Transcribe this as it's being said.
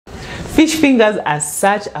Fish fingers are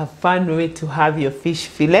such a fun way to have your fish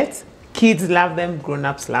fillets. Kids love them,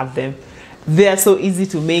 grown-ups love them. They are so easy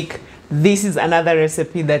to make. This is another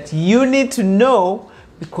recipe that you need to know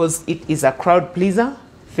because it is a crowd pleaser.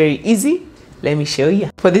 Very easy. Let me show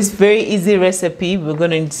you. For this very easy recipe, we're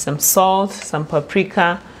going to need some salt, some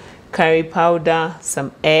paprika, curry powder,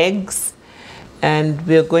 some eggs, and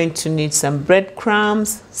we're going to need some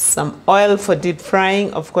breadcrumbs, some oil for deep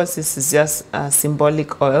frying. Of course, this is just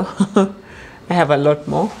symbolic oil. I have a lot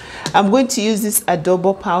more. I'm going to use this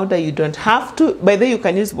adobo powder. You don't have to. By the way, you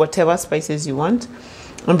can use whatever spices you want.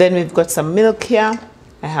 And then we've got some milk here.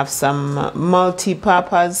 I have some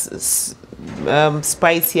multi-purpose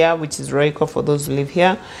spice here, which is Royco for those who live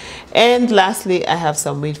here. And lastly, I have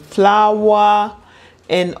some wheat flour.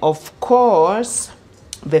 And of course,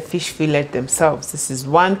 the fish fillet themselves. This is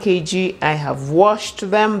 1 kg. I have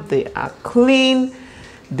washed them. They are clean.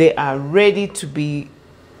 They are ready to be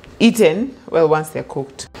eaten, well, once they're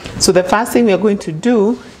cooked. So the first thing we're going to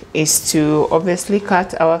do is to obviously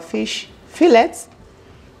cut our fish fillets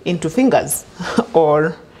into fingers,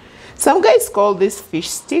 or some guys call this fish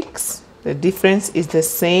sticks. The difference is the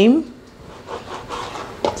same.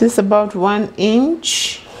 This is about 1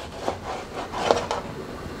 inch.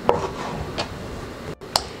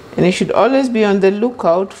 And you should always be on the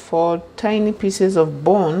lookout for tiny pieces of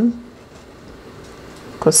bone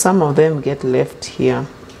because some of them get left here.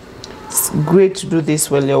 It's great to do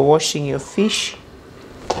this while you're washing your fish,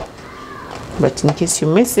 but in case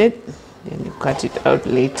you miss it, then you cut it out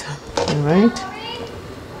later. All right.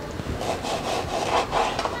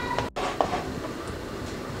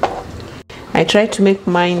 I try to make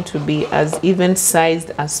mine to be as even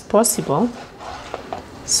sized as possible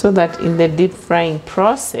so that in the deep frying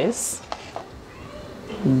process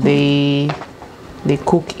they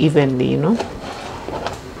cook evenly, you know.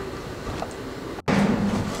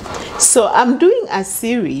 So I'm doing a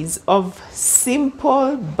series of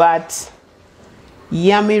simple but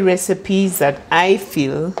yummy recipes that I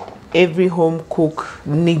feel every home cook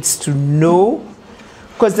needs to know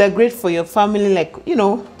because they're great for your family, like, you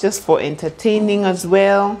know, just for entertaining as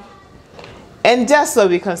well. And just so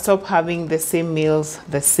we can stop having the same meals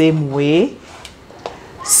the same way.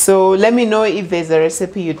 So let me know if there's a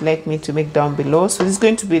recipe you'd like me to make down below. So this is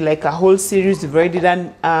going to be like a whole series. We've already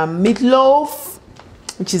done meatloaf,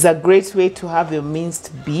 which is a great way to have your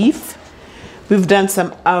minced beef. We've done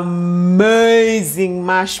some amazing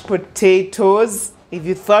mashed potatoes. If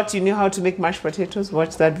you thought you knew how to make mashed potatoes,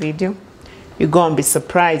 watch that video. You're gonna be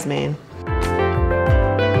surprised, man.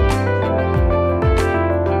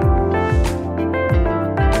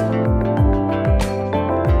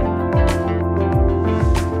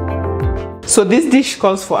 So this dish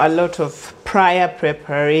calls for a lot of prior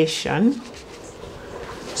preparation.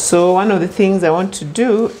 So one of the things I want to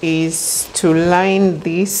do is to line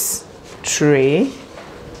this tray,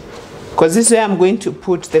 because this way I'm going to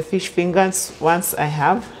put the fish fingers once I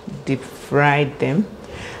have deep fried them.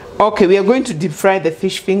 Okay, we are going to deep fry the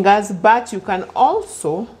fish fingers, but you can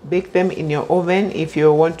also bake them in your oven if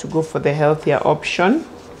you want to go for the healthier option.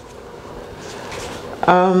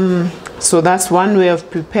 So that's one way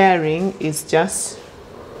of preparing, is just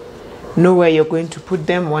know where you're going to put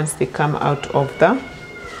them once they come out of the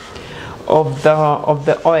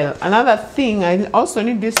oil. Another thing, I also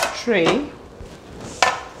need this tray.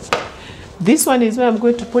 This one is where I'm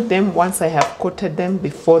going to put them once I have coated them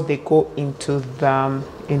before they go into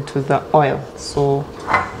the oil. So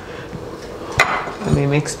let me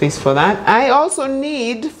make space for that. I also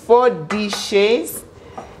need 4 dishes,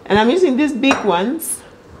 and I'm using these big ones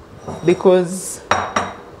because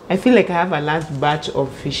I feel like I have a large batch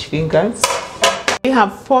of fish fingers. We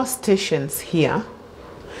have 4 stations here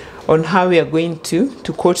on how we are going to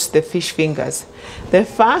coat the fish fingers. The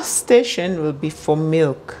first station will be for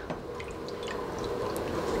milk.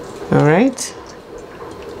 All right,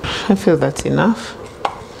 I feel that's enough.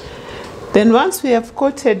 Then once we have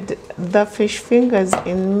coated the fish fingers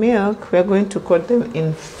in milk, we're going to coat them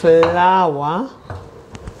in flour.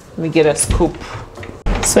 Let me get a scoop.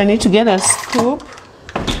 So I need to get a scoop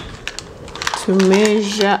to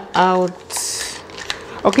measure out.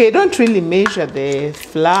 Okay, you don't really measure the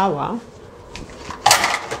flour,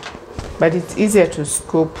 but it's easier to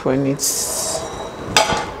scoop when it's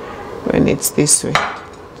this way.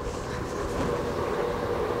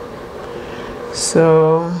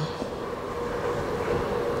 So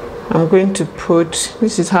I'm going to put,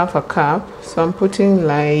 this is half a cup, so I'm putting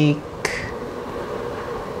like,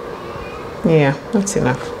 yeah, that's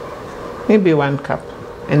enough, maybe 1 cup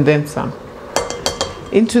and then some.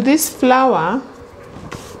 Into this flour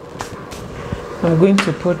I'm going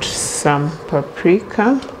to put some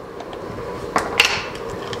paprika,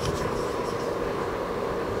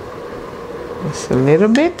 Just a little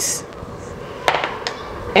bit.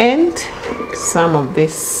 And some of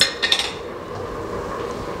this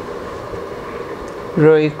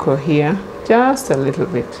Royco here, just a little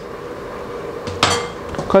bit.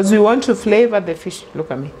 Because we want to flavor the fish. Look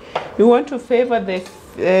at me. We want to flavor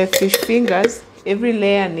the fish fingers. Every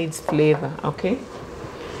layer needs flavor, okay?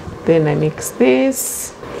 Then I mix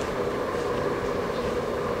this.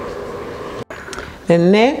 The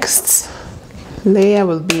next layer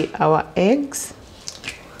will be our eggs.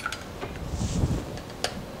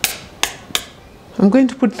 I'm going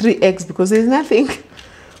to put 3 eggs because there's nothing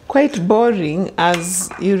quite boring as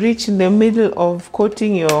you reach in the middle of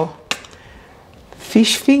coating your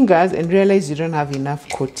fish fingers and realize you don't have enough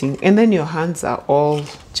coating, and then your hands are all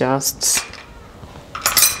just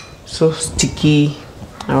so sticky.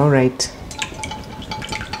 All right,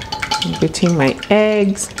 I'm getting my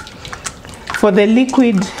eggs. For the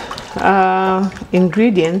liquid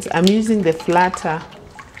ingredients, I'm using the flatter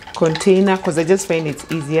container because I just find it's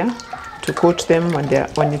easier to coat them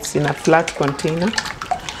when it's in a flat container.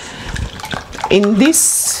 In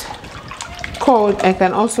this coat, I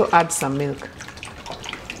can also add some milk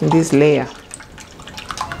in this layer.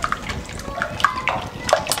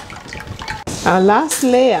 Our last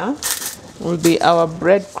layer will be our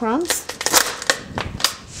breadcrumbs.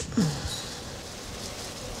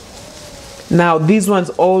 Now these ones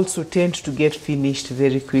also tend to get finished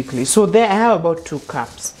very quickly. So there I have about 2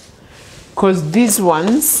 cups because these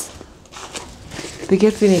ones, they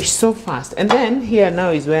get finished so fast. And then here now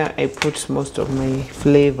is where I put most of my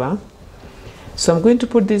flavor. So I'm going to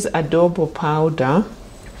put this adobo powder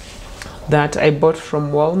that I bought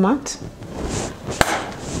from Walmart.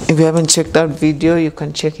 If you haven't checked that video, you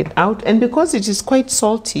can check it out. And because it is quite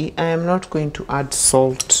salty, I am not going to add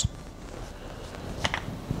salt.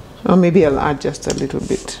 Or maybe I'll add just a little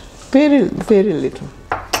bit. Very, very little.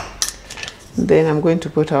 Then I'm going to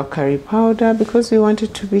put our curry powder because we want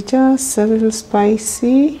it to be just a little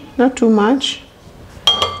spicy. Not too much,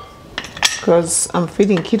 because I'm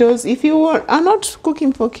feeding kiddos. If you are not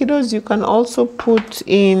cooking for kiddos, you can also put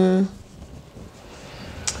in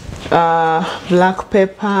black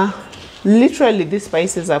pepper. Literally, these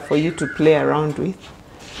spices are for you to play around with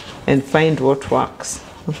and find what works.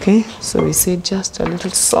 Okay, so we say just a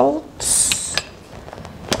little salt,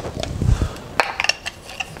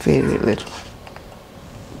 very little,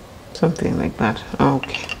 something like that.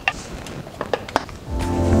 Okay.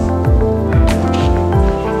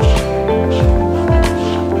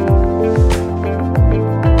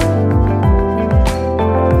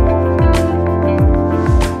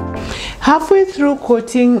 Halfway through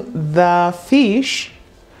coating the fish,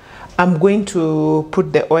 I'm going to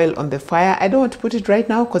put the oil on the fire. I don't want to put it right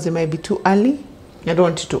now because it might be too early. I don't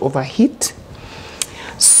want it to overheat.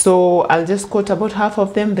 So I'll just coat about half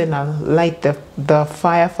of them, then I'll light the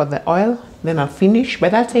fire for the oil, then I'll finish. By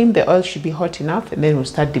that time, the oil should be hot enough, and then we'll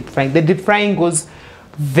start deep frying. The deep frying goes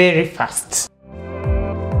very fast.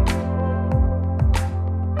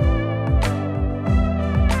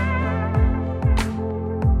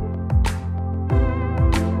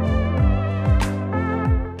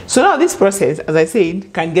 So now this process, as I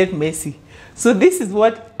said, can get messy. So this is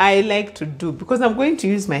what I like to do because I'm going to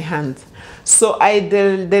use my hands. So I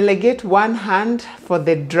delegate one hand for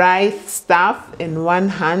the dry stuff and one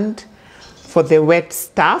hand for the wet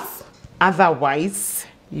stuff. Otherwise,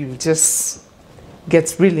 you just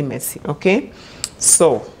get really messy, okay?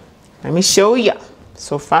 So let me show you.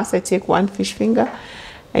 So first I take one fish finger,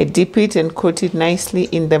 I dip it and coat it nicely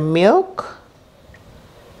in the milk.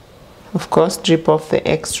 Of course, drip off the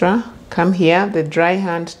extra. Come here, the dry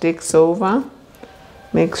hand takes over.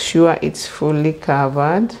 Make sure it's fully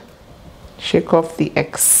covered. Shake off the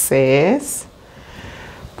excess.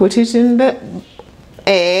 Put it in the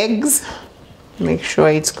eggs. Make sure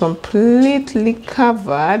it's completely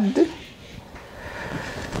covered.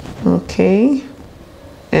 Okay.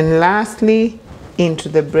 And lastly, into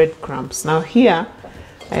the breadcrumbs. Now here,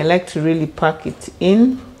 I like to really pack it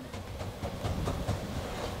in,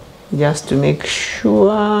 just to make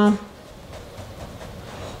sure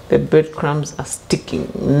the breadcrumbs are sticking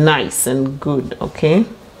nice and good. Okay,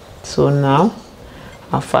 so now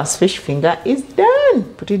our first fish finger is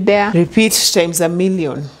done. Put it there. Repeat times a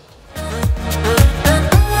million.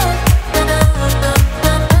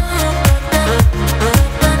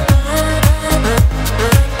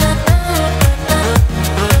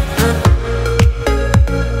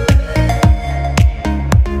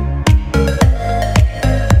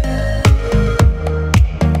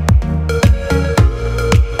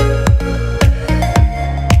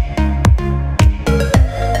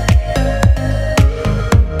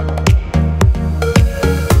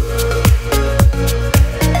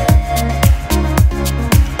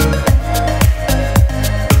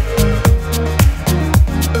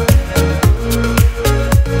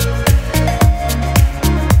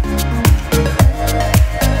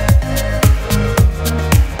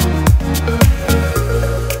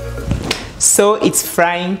 So it's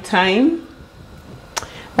frying time.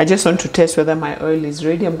 I just want to test whether my oil is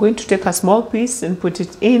ready. I'm going to take a small piece and put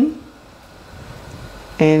it in.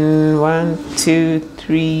 And 1, 2,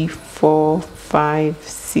 3, 4, 5,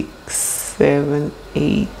 6, 7,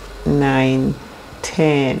 8, 9,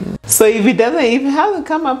 10. So if it hasn't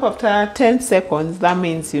come up after 10 seconds, that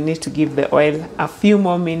means you need to give the oil a few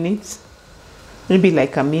more minutes, maybe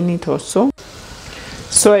like a minute or so.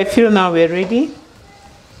 So I feel now we're ready.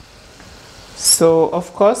 So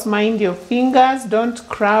of course, mind your fingers, don't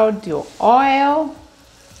crowd your oil,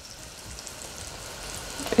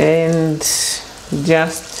 and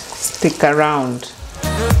just stick around.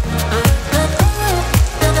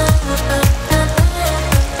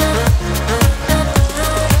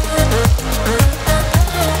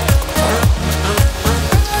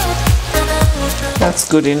 That's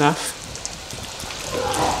good enough.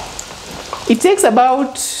 It takes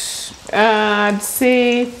about I'd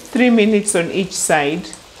say 3 minutes on each side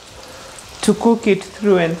to cook it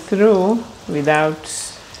through and through without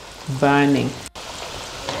burning.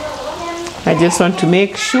 I just want to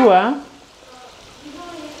make sure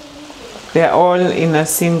they're all in a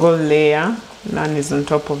single layer, none is on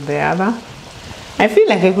top of the other. I feel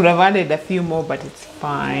like I could have added a few more, but it's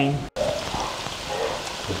fine.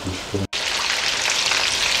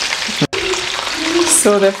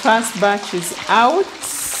 So the first batch is out.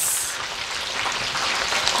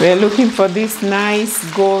 We're looking for this nice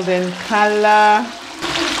golden color.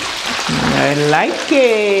 I like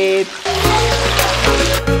it.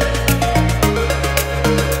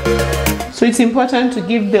 So it's important to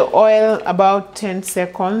give the oil about 10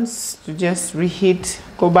 seconds to just reheat,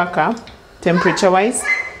 go back up temperature wise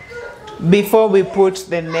before we put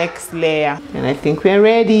the next layer. And I think we're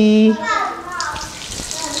ready.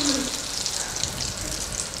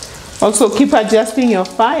 Also keep adjusting your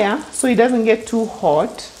fire so it doesn't get too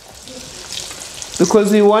hot,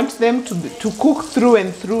 because we want them to cook through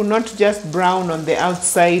and through, not just brown on the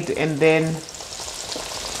outside and then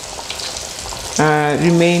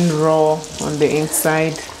remain raw on the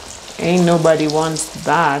inside. Ain't nobody wants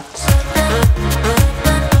that.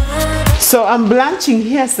 So I'm blanching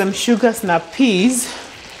here some sugar snap peas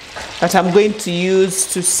that I'm going to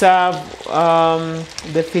use to serve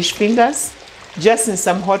the fish fingers, just in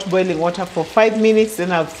some hot boiling water for 5 minutes.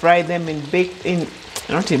 Then I'll fry them in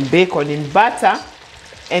butter,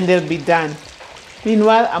 and they'll be done.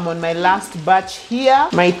 Meanwhile, I'm on my last batch here.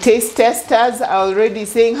 My taste testers are already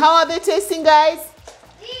saying, how are they tasting, guys?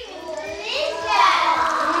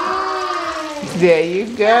 There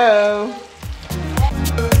you go.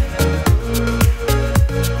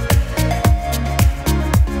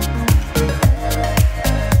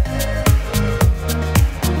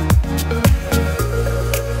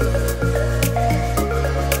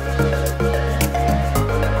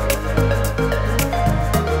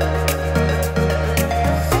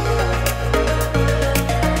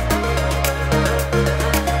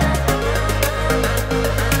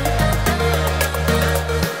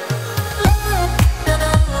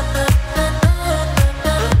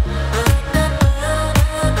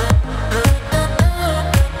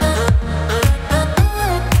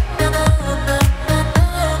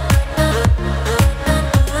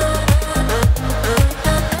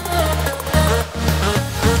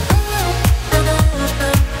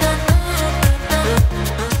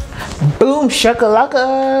 Boom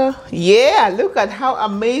shakalaka. Yeah, look at how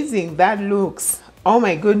amazing that looks. Oh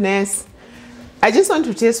my goodness. I just want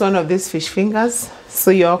to taste one of these fish fingers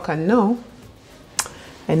so y'all can know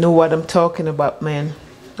I know what I'm talking about, man.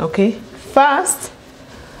 Okay, first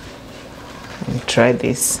let me try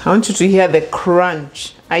this. I want you to hear the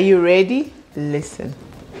crunch. Are you ready? Listen.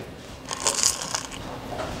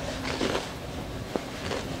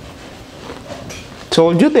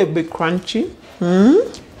 Told you they'd be crunchy.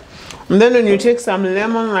 And then when you take some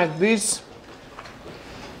lemon like this,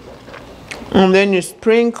 and then you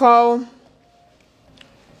sprinkle,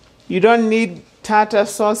 you don't need tartar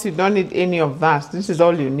sauce, you don't need any of that. This is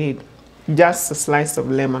all you need, just a slice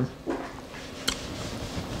of lemon.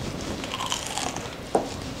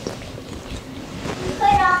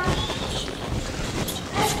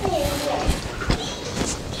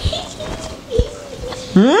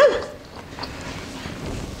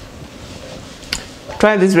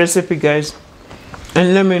 Try this recipe, guys,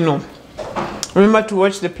 and let me know. Remember to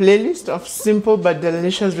watch the playlist of simple but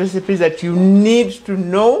delicious recipes that you need to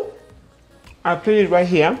know. I'll put it right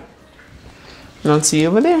here. And I'll see you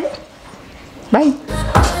over there. Bye.